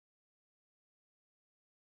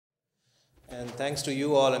And thanks to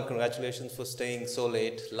you all, and congratulations for staying so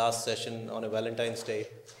late last session on a Valentine's Day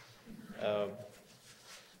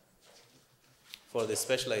for this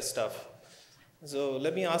specialized stuff. So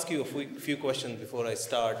let me ask you a few questions before I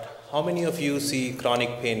start. How many of you see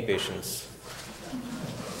chronic pain patients?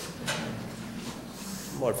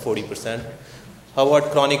 About 40%. How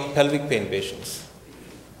about chronic pelvic pain patients?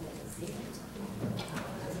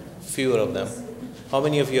 Fewer of them. How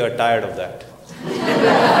many of you are tired of that?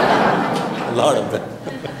 A lot of them.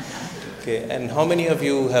 Okay, and how many of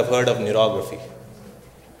you have heard of neurography?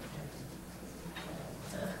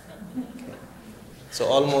 Okay. So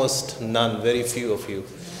almost none, very few of you.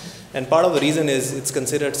 And part of the reason is it's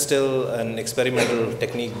considered still an experimental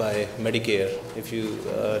technique by Medicare, if you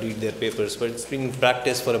read their papers, but it's been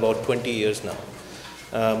practiced for about 20 years now,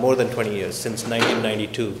 more than 20 years, since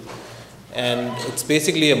 1992. And it's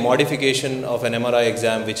basically a modification of an MRI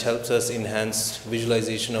exam which helps us enhance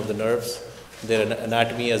visualization of the nerves, their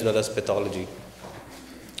anatomy as well as pathology.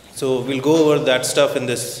 So we'll go over that stuff in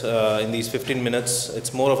these 15 minutes.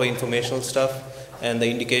 It's more of an informational stuff and the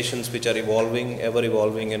indications which are evolving, ever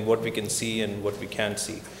evolving, and what we can see and what we can't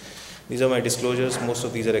see. These are my disclosures. Most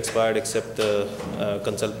of these are expired except the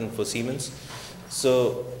consultant for Siemens.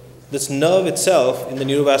 So this nerve itself in the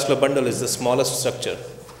neurovascular bundle is the smallest structure.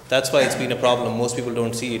 That's why it's been a problem. Most people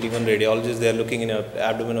don't see it. Even radiologists, they are looking in an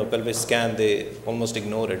abdomen or pelvis scan, they almost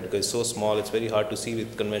ignore it because it's so small, it's very hard to see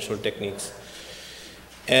with conventional techniques.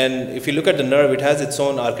 And if you look at the nerve, it has its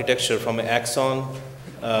own architecture from an axon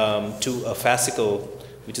to a fascicle,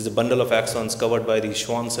 which is a bundle of axons covered by these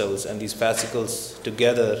Schwann cells, and these fascicles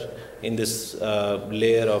together in this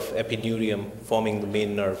layer of epineurium forming the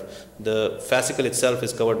main nerve. The fascicle itself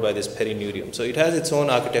is covered by this perineurium. So it has its own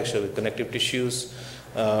architecture with connective tissues,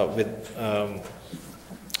 with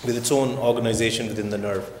its own organization within the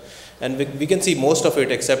nerve. And we can see most of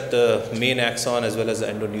it except the main axon as well as the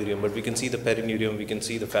endoneurium, but we can see the perineurium, we can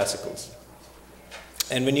see the fascicles.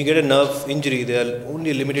 And when you get a nerve injury, there are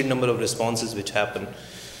only a limited number of responses which happen.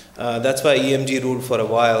 That's why EMG ruled for a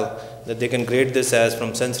while that they can grade this as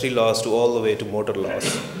from sensory loss to all the way to motor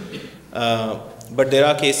loss. But there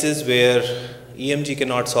are cases where EMG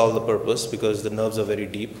cannot solve the purpose because the nerves are very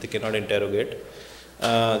deep, they cannot interrogate.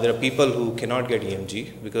 There are people who cannot get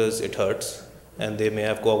EMG because it hurts and they may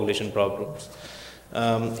have coagulation problems.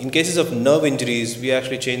 In cases of nerve injuries, we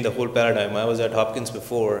actually changed the whole paradigm. I was at Hopkins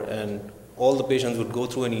before, and all the patients would go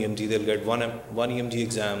through an EMG. They'll get one EMG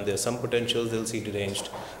exam. There's some potential, they'll see deranged.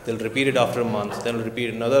 They'll repeat it after a month, then they'll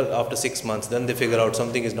repeat another after 6 months. Then they figure out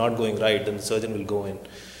something is not going right, then the surgeon will go in.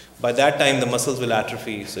 By that time, the muscles will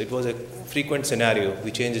atrophy. So it was a frequent scenario. We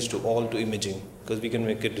changed it all to imaging because we can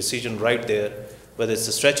make a decision right there. Whether it's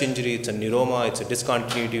a stretch injury, it's a neuroma, it's a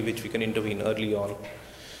discontinuity which we can intervene early on.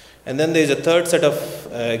 And then there's a third set of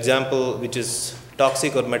example which is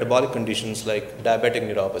toxic or metabolic conditions like diabetic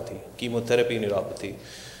neuropathy, chemotherapy neuropathy,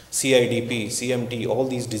 CIDP, CMT, all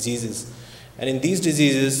these diseases. And in these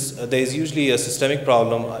diseases, there is usually a systemic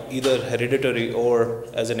problem, either hereditary or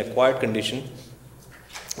as an acquired condition.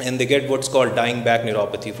 And they get what's called dying back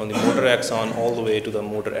neuropathy from the motor axon all the way to the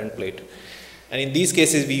motor end plate. And in these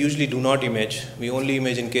cases, we usually do not image. We only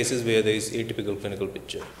image in cases where there is atypical clinical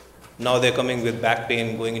picture. Now they're coming with back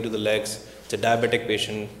pain going into the legs. It's a diabetic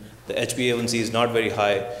patient. The HbA1c is not very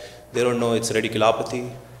high. They don't know it's radiculopathy.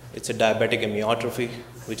 It's a diabetic amyotrophy,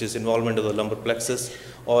 which is involvement of the lumbar plexus,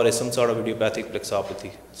 or is some sort of idiopathic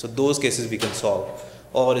plexopathy. So those cases we can solve.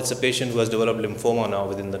 Or it's a patient who has developed lymphoma now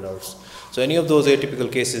within the nerves. So any of those atypical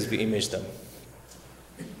cases, we image them.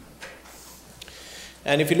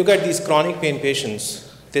 And if you look at these chronic pain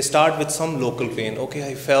patients, they start with some local pain. Okay,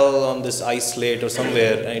 I fell on this ice slate or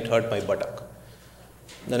somewhere and it hurt my buttock.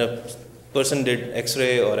 Then a person did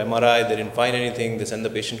X-ray or MRI, they didn't find anything, they send the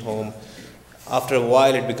patient home. After a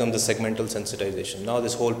while, it becomes a segmental sensitization. Now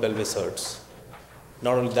this whole pelvis hurts.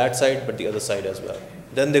 Not only that side, but the other side as well.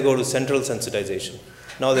 Then they go to central sensitization.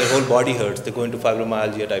 Now their whole body hurts, they go into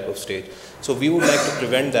fibromyalgia type of stage. So we would like to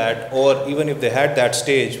prevent that, or even if they had that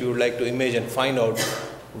stage, we would like to image and find out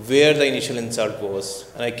where the initial insult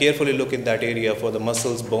was. And I carefully look in that area for the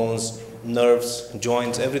muscles, bones, nerves,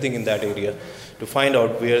 joints, everything in that area to find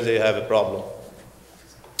out where they have a problem.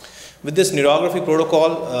 With this neurography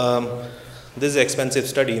protocol, this is an expensive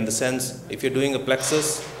study in the sense if you're doing a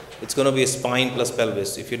plexus, it's going to be a spine plus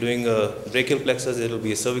pelvis. If you're doing a brachial plexus, it will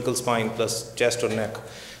be a cervical spine plus chest or neck,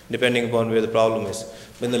 depending upon where the problem is.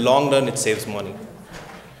 But in the long run, it saves money.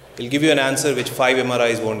 It'll give you an answer which 5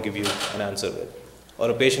 MRIs won't give you an answer with.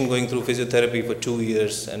 Or a patient going through physiotherapy for 2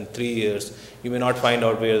 years and 3 years, you may not find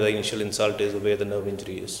out where the initial insult is or where the nerve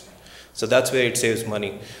injury is. So that's where it saves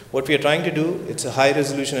money. What we are trying to do, it's a high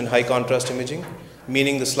resolution and high contrast imaging,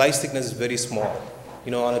 meaning the slice thickness is very small.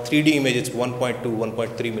 On a 3D image, it's 1.2,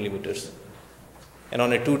 1.3 millimeters. And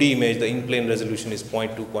on a 2D image, the in-plane resolution is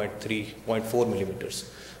 0.2, 0.3, 0.4 millimeters.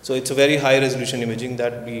 So it's a very high resolution imaging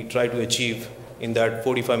that we try to achieve in that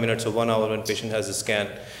 45 minutes or 1 hour when patient has a scan.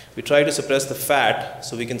 We try to suppress the fat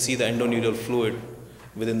so we can see the endoneural fluid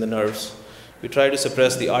within the nerves. We try to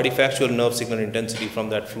suppress the artifactual nerve signal intensity from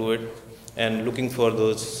that fluid and looking for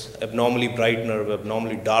those abnormally bright nerve,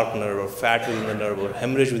 abnormally dark nerve, or fat within the nerve, or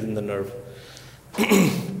hemorrhage within the nerve.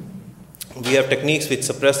 We have techniques which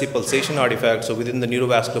suppress the pulsation artifact. So within the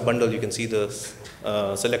neurovascular bundle, you can see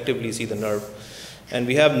selectively see the nerve. And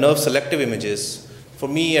we have nerve selective images. For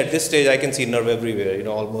me, at this stage, I can see nerve everywhere,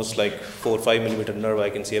 almost like 4 or 5 millimeter nerve I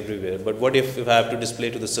can see everywhere. But what if I have to display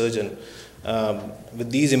to the surgeon? With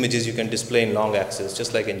these images, you can display in long axis,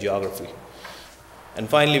 just like angiography. And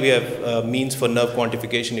finally, we have means for nerve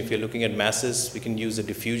quantification. If you're looking at masses, we can use the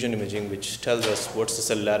diffusion imaging, which tells us what the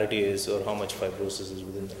cellularity is or how much fibrosis is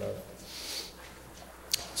within the nerve.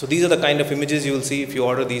 So these are the kind of images you will see if you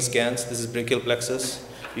order these scans. This is brachial plexus.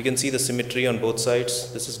 You can see the symmetry on both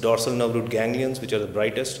sides. This is dorsal nerve root ganglions, which are the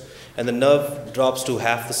brightest. And the nerve drops to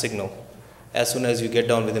half the signal as soon as you get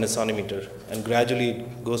down within a centimeter. And gradually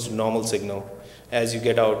it goes to normal signal as you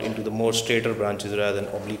get out into the more straighter branches rather than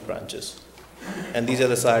oblique branches. And these are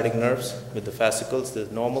the sciatic nerves with the fascicles, they're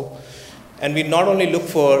normal. And we not only look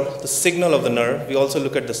for the signal of the nerve, we also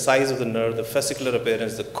look at the size of the nerve, the fascicular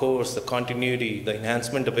appearance, the course, the continuity, the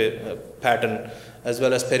enhancement pattern, as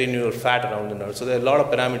well as perineural fat around the nerve. So there are a lot of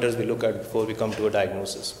parameters we look at before we come to a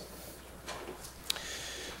diagnosis.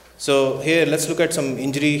 So here, let's look at some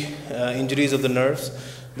injuries of the nerves.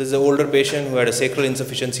 This is an older patient who had a sacral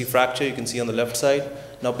insufficiency fracture, you can see on the left side.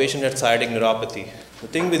 Now patient had sciatic neuropathy. The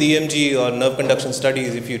thing with EMG or nerve conduction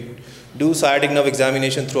studies, if you do sciatic nerve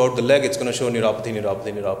examination throughout the leg, it's going to show neuropathy,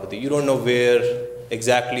 neuropathy, neuropathy. You don't know where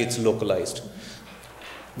exactly it's localized.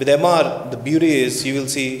 With MR, the beauty is you will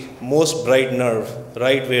see most bright nerve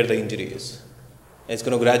right where the injury is. It's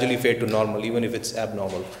going to gradually fade to normal, even if it's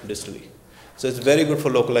abnormal distally. So it's very good for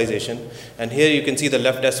localization. And here you can see the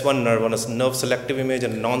left S1 nerve on a nerve selective image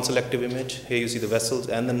and a non-selective image. Here you see the vessels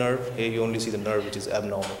and the nerve. Here you only see the nerve which is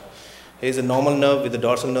abnormal. Here's a normal nerve with the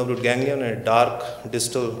dorsal nerve root ganglion and a dark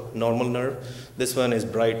distal normal nerve. This one is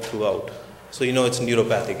bright throughout. So you know it's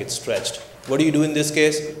neuropathic, it's stretched. What do you do in this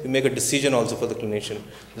case? You make a decision also for the clinician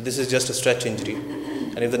that this is just a stretch injury.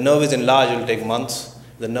 And if the nerve is enlarged, it will take months.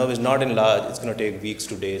 If the nerve is not enlarged, it's going to take weeks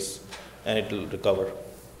to days and it will recover.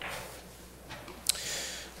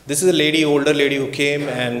 This is a lady, older lady who came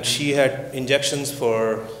and she had injections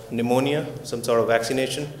for pneumonia, some sort of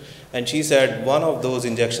vaccination. And she said one of those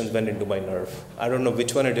injections went into my nerve. I don't know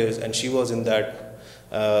which one it is. And she was in that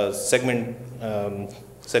segmental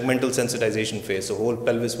sensitization phase. So whole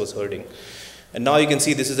pelvis was hurting. And now you can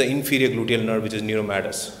see this is the inferior gluteal nerve, which is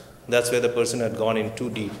neuromatus. That's where the person had gone in too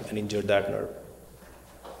deep and injured that nerve.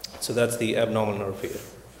 So that's the abnormal nerve here.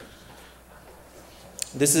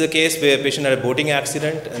 This is a case where a patient had a boating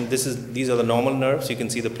accident, and these are the normal nerves. You can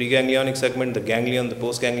see the preganglionic segment, the ganglion, the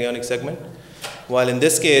postganglionic segment. While in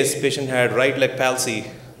this case, patient had right leg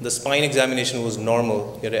palsy. The spine examination was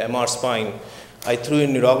normal. He had an MR spine. I threw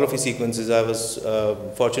in neurography sequences. I was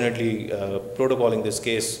fortunately protocoling this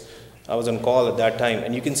case. I was on call at that time.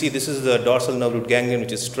 And you can see this is the dorsal nerve root ganglion,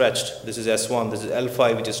 which is stretched. This is S1. This is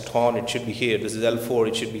L5, which is torn. It should be here. This is L4.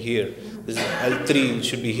 It should be here. This is L3. It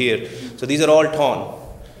should be here. So these are all torn.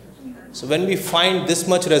 So when we find this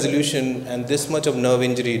much resolution and this much of nerve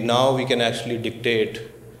injury, now we can actually dictate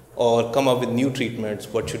or come up with new treatments,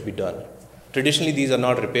 what should be done. Traditionally, these are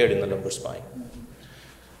not repaired in the lumbar spine.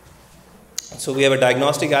 So we have a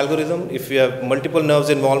diagnostic algorithm. If we have multiple nerves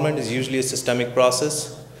involvement, it's usually a systemic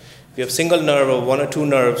process. If you have single nerve or one or two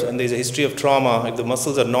nerves and there's a history of trauma, if the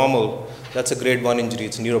muscles are normal, that's a grade 1 injury.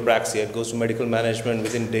 It's neuropraxia. It goes to medical management.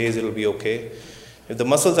 Within days, it will be okay. If the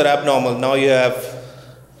muscles are abnormal, now you have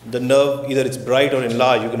the nerve, either it's bright or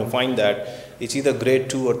enlarged, you're going to find that it's either grade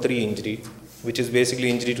 2 or 3 injury, which is basically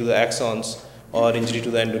injury to the axons or injury to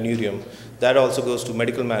the endoneurium. That also goes to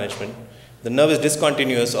medical management. The nerve is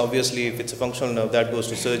discontinuous. Obviously, if it's a functional nerve, that goes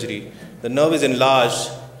to surgery. The nerve is enlarged,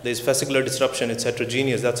 there's fascicular disruption, it's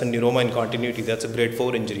heterogeneous, that's a neuroma in continuity, that's a grade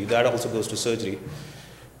 4 injury. That also goes to surgery.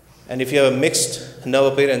 And if you have a mixed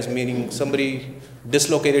nerve appearance, meaning somebody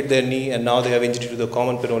dislocated their knee and now they have injury to the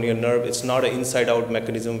common peroneal nerve, it's not an inside-out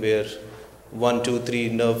mechanism where 1, 2, 3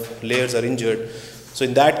 nerve layers are injured. So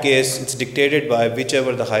in that case, it's dictated by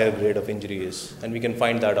whichever the higher grade of injury is, and we can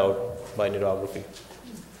find that out by neurography.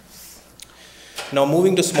 Now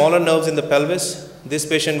moving to smaller nerves in the pelvis, This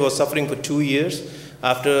patient was suffering for 2 years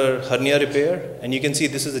after hernia repair, and you can see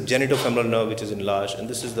this is the genitofemoral nerve which is enlarged, and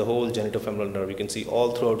this is the whole genitofemoral nerve. You can see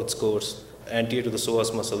all throughout its course, anterior to the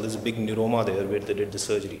psoas muscle. There's a big neuroma there where they did the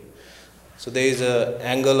surgery. So there is a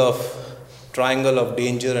triangle of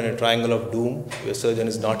danger and a triangle of doom where surgeon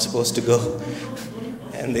is not supposed to go.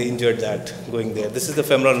 And they injured that going there. This is the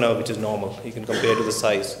femoral nerve which is normal. You can compare to the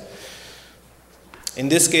size. In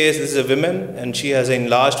this case, this is a woman and she has an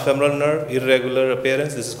enlarged femoral nerve, irregular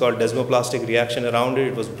appearance. This is called desmoplastic reaction around it.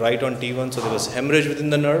 It was bright on T1, so there was hemorrhage within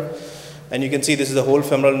the nerve. And you can see this is the whole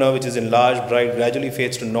femoral nerve which is enlarged, bright, gradually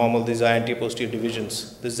fades to normal. These are anterior-posterior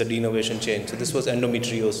divisions. This is a denervation change. So this was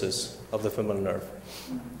endometriosis of the femoral nerve.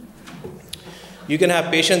 You can have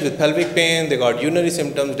patients with pelvic pain, they got urinary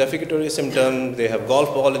symptoms, defecatory symptoms, they have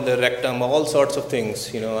golf ball in their rectum, all sorts of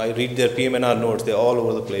things. I read their PMNR notes, they're all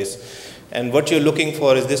over the place. And what you're looking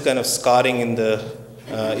for is this kind of scarring in the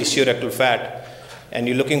ischiorectal fat. And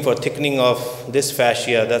you're looking for thickening of this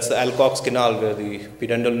fascia. That's the Alcock's canal where the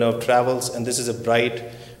pudendal nerve travels. And this is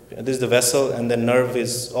this is the vessel, and the nerve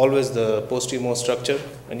is always the posterior structure.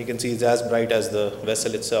 And you can see it's as bright as the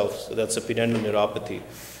vessel itself. So that's a pudendal neuropathy.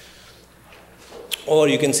 Or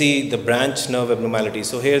you can see the branch nerve abnormality.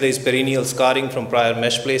 So here there is perineal scarring from prior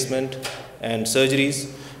mesh placement and surgeries.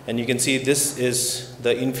 And you can see this is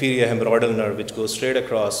the inferior hemorrhoidal nerve which goes straight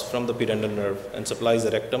across from the pudendal nerve and supplies the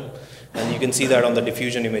rectum. And you can see that on the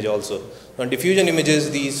diffusion image also. On diffusion images,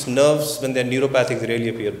 these nerves, when they're neuropathic, they really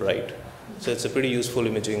appear bright. So it's a pretty useful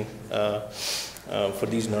imaging for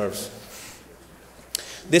these nerves.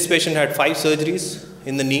 This patient had 5 surgeries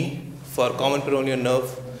in the knee for common peroneal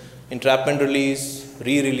nerve, entrapment release,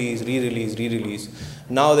 re-release, re-release, re-release.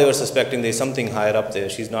 Now they were suspecting there's something higher up there.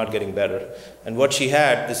 She's not getting better. And what she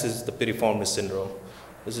had, this is the Piriformis Syndrome.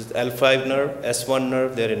 This is the L5 nerve, S1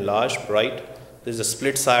 nerve, they're enlarged, bright. This is a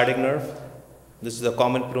split sciatic nerve. This is the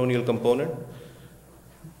common peroneal component.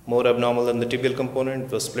 More abnormal than the tibial component,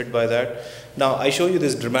 it was split by that. Now I show you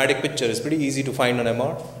this dramatic picture. It's pretty easy to find on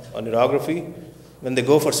MR, on neurography. When they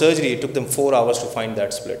go for surgery, it took them 4 hours to find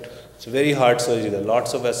that split. It's a very hard surgery. There are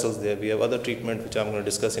lots of vessels there. We have other treatment which I'm going to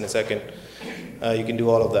discuss in a second. You can do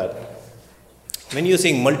all of that. When you're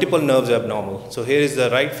seeing multiple nerves abnormal, so here is the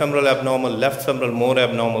right femoral abnormal, left femoral more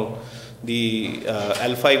abnormal, the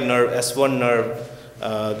L5 nerve, S1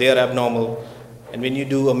 nerve, they are abnormal. And when you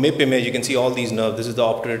do a MIP image, you can see all these nerves. This is the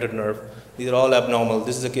obturator nerve. These are all abnormal.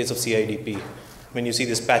 This is a case of CIDP. When you see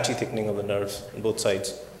this patchy thickening of the nerves on both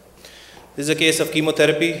sides. This is a case of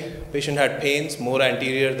chemotherapy. Patient had pains, more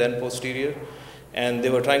anterior than posterior. And they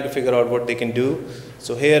were trying to figure out what they can do.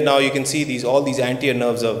 So here now you can see all these anterior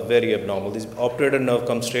nerves are very abnormal. This obturator nerve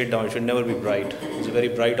comes straight down. It should never be bright. It's a very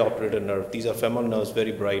bright obturator nerve. These are femoral nerves,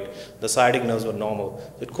 very bright. The sciatic nerves were normal.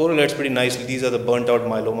 So it correlates pretty nicely. These are the burnt out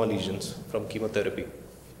myeloma lesions from chemotherapy.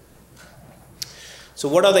 So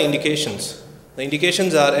what are the indications? The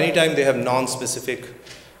indications are anytime they have non-specific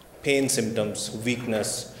pain symptoms,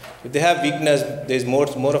 weakness. If they have weakness, there's more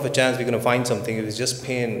of a chance we're going to find something. If it's just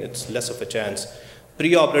pain, it's less of a chance.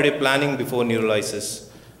 Preoperative planning before neurolysis.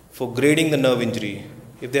 For grading the nerve injury.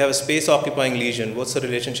 If they have a space-occupying lesion, what's the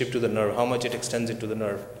relationship to the nerve? How much it extends into the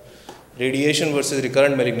nerve? Radiation versus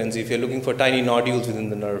recurrent malignancy. If you're looking for tiny nodules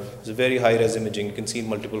within the nerve, it's a very high-res imaging. You can see in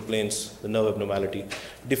multiple planes the nerve abnormality.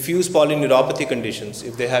 Diffuse polyneuropathy conditions,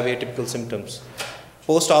 if they have atypical symptoms.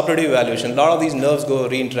 Post-operative evaluation, a lot of these nerves go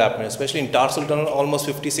re-entrapment, especially in tarsal tunnel, almost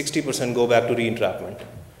 50-60% go back to re-entrapment.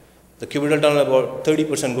 The cubital tunnel, about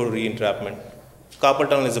 30% go to re-entrapment. Carpal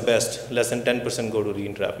tunnel is the best, less than 10% go to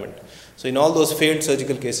re-entrapment. So in all those failed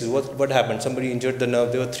surgical cases, what happened? Somebody injured the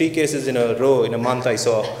nerve. There were 3 cases in a row in a month I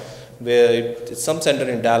saw, where it's some center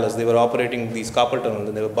in Dallas, they were operating these carpal tunnels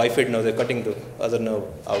and they were bifid nerves, they're cutting the other nerve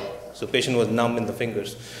out. So patient was numb in the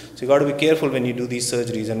fingers. So you got to be careful when you do these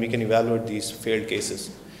surgeries, and we can evaluate these failed cases.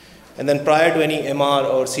 And then prior to any MR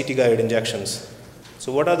or CT guided injections.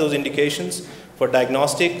 So what are those indications? For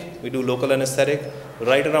diagnostic, we do local anesthetic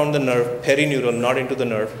right around the nerve, perineural, not into the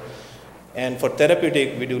nerve. And for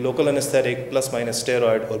therapeutic, we do local anesthetic plus minus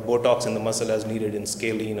steroid or Botox in the muscle as needed in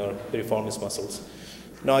scalene or piriformis muscles.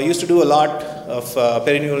 Now I used to do a lot of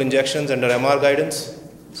perineural injections under MR guidance.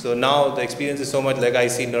 So now the experience is so much like I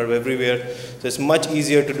see nerve everywhere. So it's much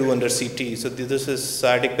easier to do under CT. So this is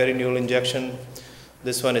sciatic perineural injection.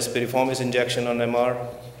 This one is piriformis injection on MR.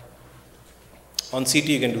 On CT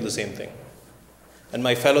you can do the same thing. And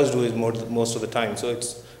my fellows do it most of the time. So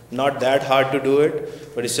it's not that hard to do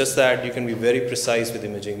it, but it's just that you can be very precise with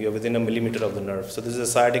imaging. You're within a millimeter of the nerve. So this is a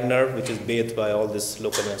sciatic nerve which is bathed by all this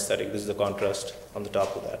local anesthetic. This is the contrast on the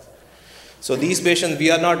top of that. So these patients, we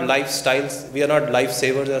are not lifestyles, we are not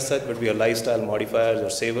lifesavers as such, but we are lifestyle modifiers or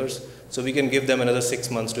savers. So we can give them another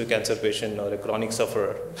 6 months to a cancer patient or a chronic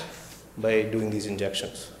sufferer by doing these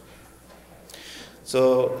injections.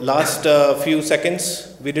 So last few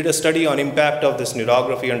seconds, we did a study on impact of this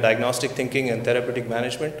neurography on diagnostic thinking and therapeutic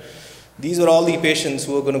management. These were all the patients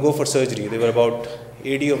who were going to go for surgery. There were about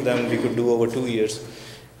 80 of them we could do over 2 years.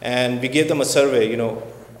 And we gave them a survey,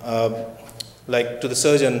 like to the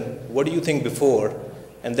surgeon, what do you think before?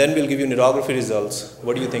 And then we'll give you neurography results.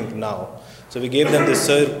 What do you think now? So we gave them this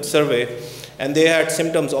survey, and they had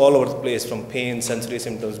symptoms all over the place, from pain, sensory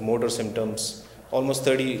symptoms, motor symptoms. Almost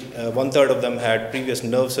 1/3 of them had previous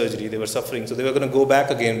nerve surgery. They were suffering. So they were going to go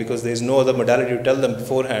back again because there's no other modality to tell them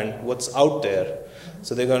beforehand what's out there.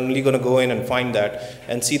 So they're only going to go in and find that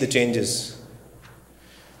and see the changes.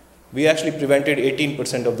 We actually prevented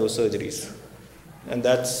 18% of those surgeries. And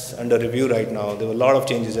that's under review right now. There were a lot of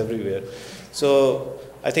changes everywhere. So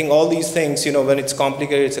I think all these things, when it's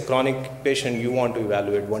complicated, it's a chronic patient, you want to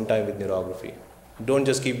evaluate one time with neurography. Don't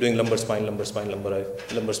just keep doing lumbar spine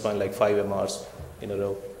like 5 MRs in a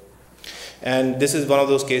row. And this is one of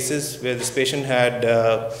those cases where this patient had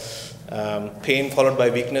pain followed by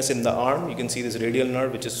weakness in the arm. You can see this radial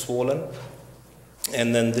nerve, which is swollen.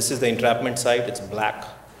 And then this is the entrapment site, it's black.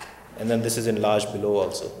 And then this is enlarged below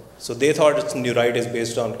also. So they thought it's neuritis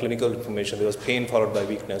based on clinical information. There was pain followed by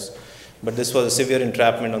weakness. But this was a severe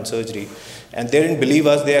entrapment on surgery. And they didn't believe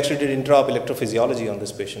us. They actually did intra-op electrophysiology on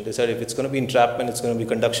this patient. They said if it's going to be entrapment, it's going to be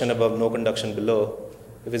conduction above, no conduction below.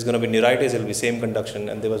 If it's going to be neuritis, it will be same conduction,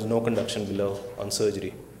 and there was no conduction below on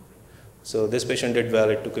surgery. So this patient did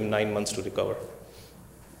well. It took him 9 months to recover.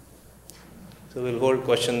 So we'll hold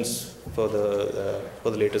questions for the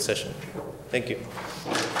later session. Thank you.